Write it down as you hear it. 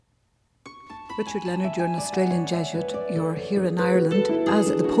Richard Leonard, you're an Australian Jesuit. You're here in Ireland, as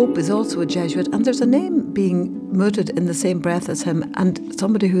the Pope is also a Jesuit, and there's a name being mooted in the same breath as him, and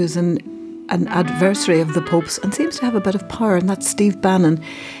somebody who is an adversary of the Pope's and seems to have a bit of power, and that's Steve Bannon,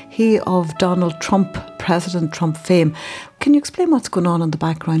 he of Donald Trump, President Trump fame. Can you explain what's going on in the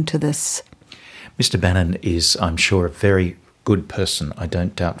background to this? Mr. Bannon is, I'm sure, a very good person. I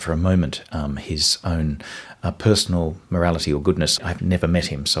don't doubt for a moment his own personal morality or goodness. I've never met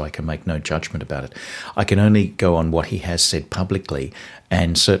him, so I can make no judgment about it. I can only go on what he has said publicly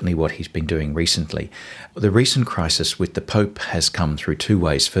and certainly what he's been doing recently. The recent crisis with the Pope has come through two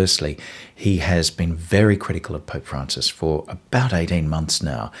ways. Firstly, he has been very critical of Pope Francis for about 18 months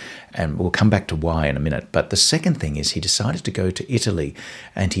now, and we'll come back to why in a minute. But the second thing is he decided to go to Italy,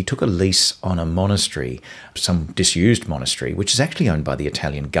 and he took a lease on a monastery, some disused monastery, which is actually owned by the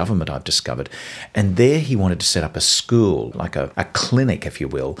Italian government, I've discovered. And there he wanted to set up a school, like a clinic, if you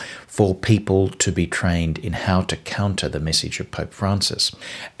will, for people to be trained in how to counter the message of Pope Francis.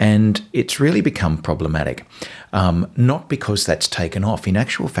 And it's really become problematic, not because that's taken off. In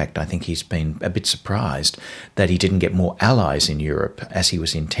actual fact, I think he's been a bit surprised that he didn't get more allies in Europe as he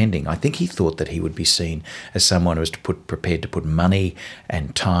was intending. I think he thought that he would be seen as someone who was prepared to put money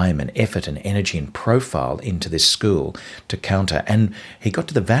and time and effort and energy and profile into this school to counter. And he got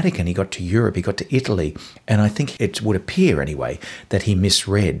to the Vatican, he got to Europe, he got to Italy, and I think it would appear anyway that he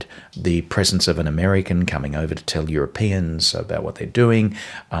misread the presence of an American coming over to tell Europeans about what they're doing.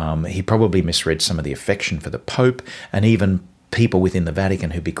 He probably misread some of the affection for the Pope, and even people within the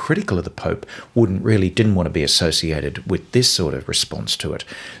Vatican who'd be critical of the Pope didn't want to be associated with this sort of response to it.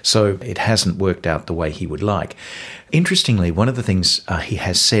 So it hasn't worked out the way he would like. Interestingly, one of the things he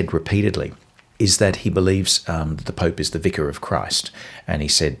has said repeatedly is that he believes the Pope is the vicar of Christ. And he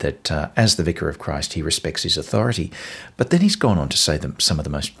said that as the vicar of Christ, he respects his authority. But then he's gone on to say some of the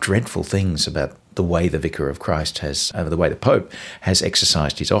most dreadful things about the way the vicar of Christ the way the Pope has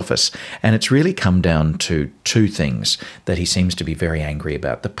exercised his office. And it's really come down to two things that he seems to be very angry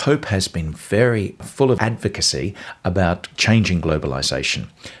about. The Pope has been very full of advocacy about changing globalization.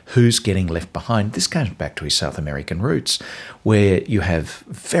 Who's getting left behind? This goes back to his South American roots, where you have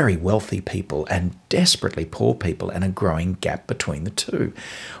very wealthy people and desperately poor people and a growing gap between the two.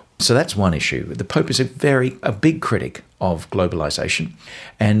 So that's one issue. The Pope is a big critic of globalization,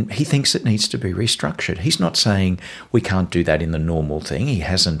 and he thinks it needs to be restructured. He's not saying we can't do that in the normal thing. He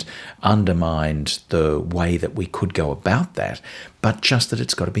hasn't undermined the way that we could go about that, but just that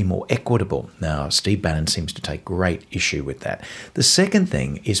it's got to be more equitable. Now, Steve Bannon seems to take great issue with that. The second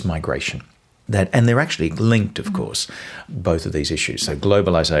thing is migration. And they're actually linked, of course, both of these issues. So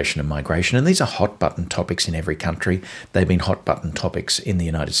globalization and migration, and these are hot-button topics in every country. They've been hot-button topics in the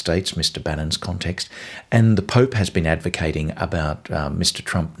United States, Mr. Bannon's context. And the Pope has been advocating about Mr.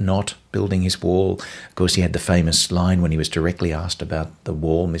 Trump not building his wall. Of course, he had the famous line when he was directly asked about the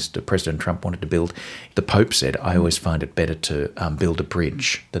wall Mr. President Trump wanted to build. The Pope said, "I always find it better to build a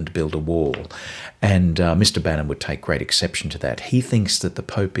bridge than to build a wall." And Mr. Bannon would take great exception to that. He thinks that the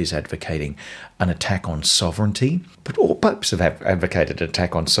Pope is advocating an attack on sovereignty, but all popes have advocated an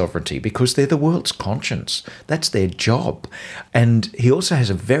attack on sovereignty because they're the world's conscience. That's their job. And he also has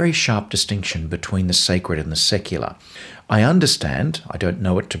a very sharp distinction between the sacred and the secular. I understand, I don't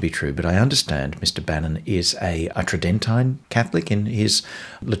know it to be true, but I understand Mr. Bannon is a Tridentine Catholic in his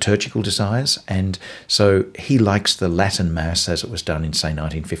liturgical desires, and so he likes the Latin Mass as it was done in, say,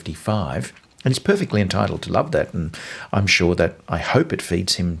 1955. And he's perfectly entitled to love that, and I'm sure that I hope it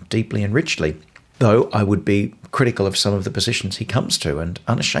feeds him deeply and richly. Though I would be critical of some of the positions he comes to, and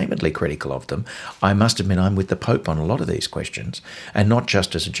unashamedly critical of them. I must admit I'm with the Pope on a lot of these questions, and not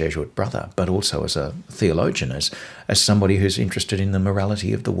just as a Jesuit brother, but also as a theologian, as somebody who's interested in the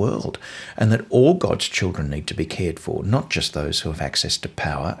morality of the world, and that all God's children need to be cared for, not just those who have access to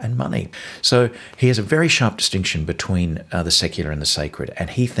power and money. So he has a very sharp distinction between the secular and the sacred,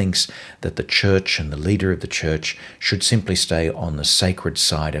 and he thinks that the church and the leader of the church should simply stay on the sacred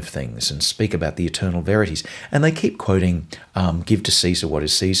side of things and speak about the eternal verities. And they keep quoting, give to Caesar what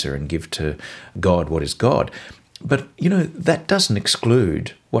is Caesar and give to God what is God. But, that doesn't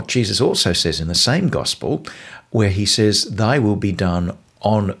exclude what Jesus also says in the same gospel, where he says, thy will be done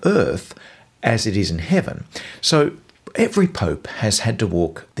on earth as it is in heaven. So every pope has had to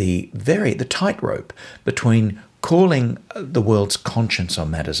walk the tightrope between calling the world's conscience on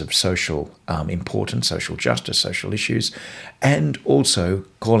matters of social importance, social justice, social issues, and also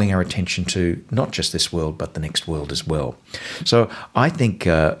calling our attention to not just this world, but the next world as well. So I think,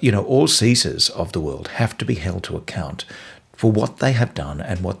 all Caesars of the world have to be held to account for what they have done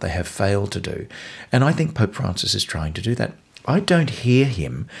and what they have failed to do. And I think Pope Francis is trying to do that. I don't hear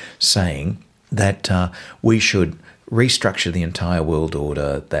him saying that we should restructure the entire world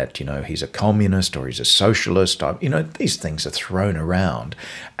order, that, he's a communist or he's a socialist. These things are thrown around.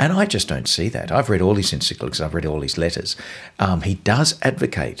 And I just don't see that. I've read all his encyclicals, I've read all his letters. He does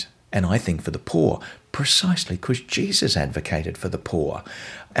advocate, and I think for the poor, precisely because Jesus advocated for the poor.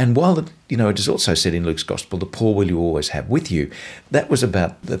 And while, it is also said in Luke's Gospel, the poor will you always have with you, that was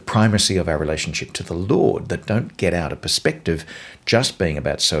about the primacy of our relationship to the Lord, that don't get out of perspective just being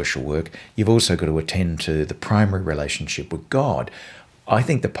about social work. You've also got to attend to the primary relationship with God. I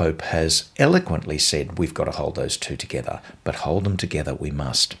think the Pope has eloquently said we've got to hold those two together, but hold them together we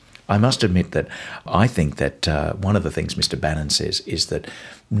must. I must admit that I think that one of the things Mr. Bannon says is that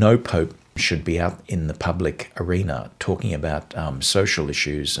no pope should be out in the public arena talking about social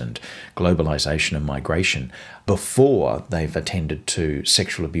issues and globalisation and migration before they've attended to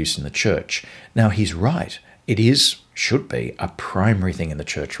sexual abuse in the church. Now, he's right. It should be a primary thing in the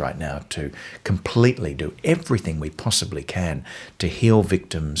church right now to completely do everything we possibly can to heal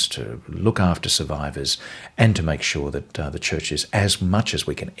victims, to look after survivors, and to make sure that the church is, as much as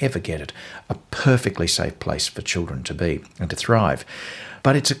we can ever get it, a perfectly safe place for children to be and to thrive.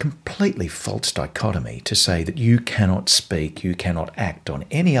 But it's a completely false dichotomy to say that you cannot speak, you cannot act on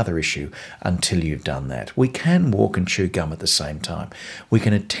any other issue until you've done that. We can walk and chew gum at the same time. We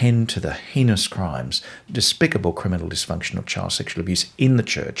can attend to the heinous crimes, despicable criminal dysfunction of child sexual abuse in the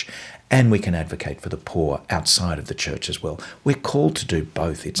church, and we can advocate for the poor outside of the church as well. We're called to do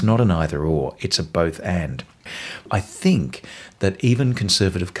both. It's not an either or, it's a both and. I think that even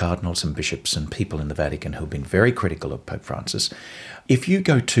conservative cardinals and bishops and people in the Vatican who have been very critical of Pope Francis, if you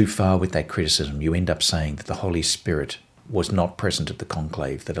go too far with that criticism, you end up saying that the Holy Spirit was not present at the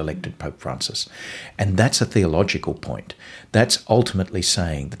conclave that elected Pope Francis. And that's a theological point. That's ultimately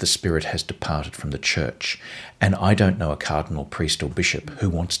saying that the Spirit has departed from the church. And I don't know a cardinal, priest or bishop who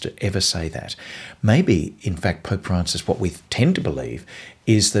wants to ever say that. Maybe, in fact, Pope Francis, what we tend to believe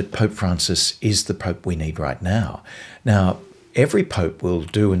is that Pope Francis is the Pope we need right now. Now, every pope will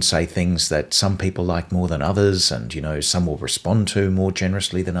do and say things that some people like more than others, and, some will respond to more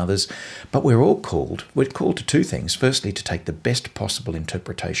generously than others. But we're called to two things. Firstly, to take the best possible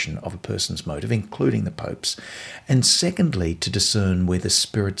interpretation of a person's motive, including the Pope's. And secondly, to discern where the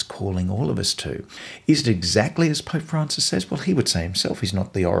Spirit's calling all of us to. Is it exactly as Pope Francis says? Well, he would say himself, he's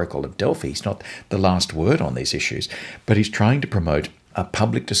not the Oracle of Delphi. He's not the last word on these issues. But he's trying to promote a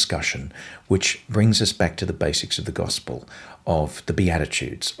public discussion which brings us back to the basics of the gospel, of the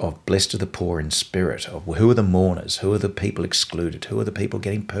Beatitudes, of blessed are the poor in spirit, of who are the mourners, who are the people excluded, who are the people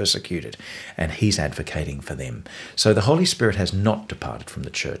getting persecuted, and he's advocating for them. So the Holy Spirit has not departed from the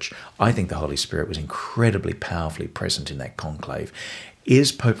church. I think the Holy Spirit was incredibly powerfully present in that conclave.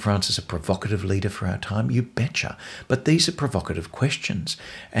 Is Pope Francis a provocative leader for our time? You betcha. But these are provocative questions,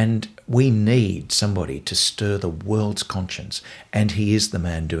 and we need somebody to stir the world's conscience, and he is the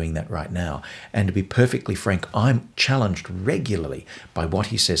man doing that right now. And to be perfectly frank, I'm challenged regularly by what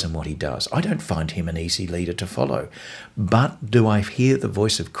he says and what he does. I don't find him an easy leader to follow. But do I hear the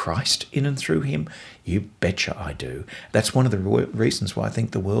voice of Christ in and through him? You betcha I do. That's one of the reasons why I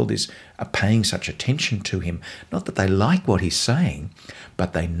think the world is paying such attention to him. Not that they like what he's saying,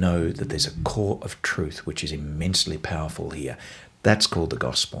 but they know that there's a core of truth which is immensely powerful here. That's called the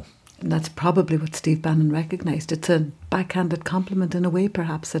gospel. And that's probably what Steve Bannon recognised. It's a backhanded compliment in a way,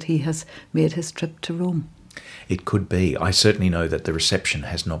 perhaps, that he has made his trip to Rome. It could be. I certainly know that the reception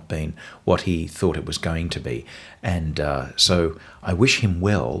has not been what he thought it was going to be. And so I wish him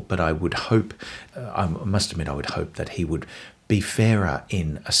well, but I would hope, I must admit, I would hope that he would be fairer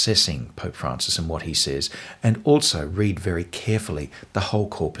in assessing Pope Francis and what he says, and also read very carefully the whole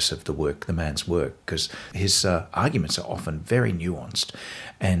corpus of the work, the man's work, because his arguments are often very nuanced,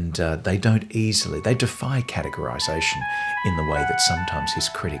 and they defy categorisation in the way that sometimes his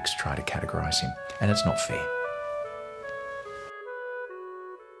critics try to categorise him, and it's not fair.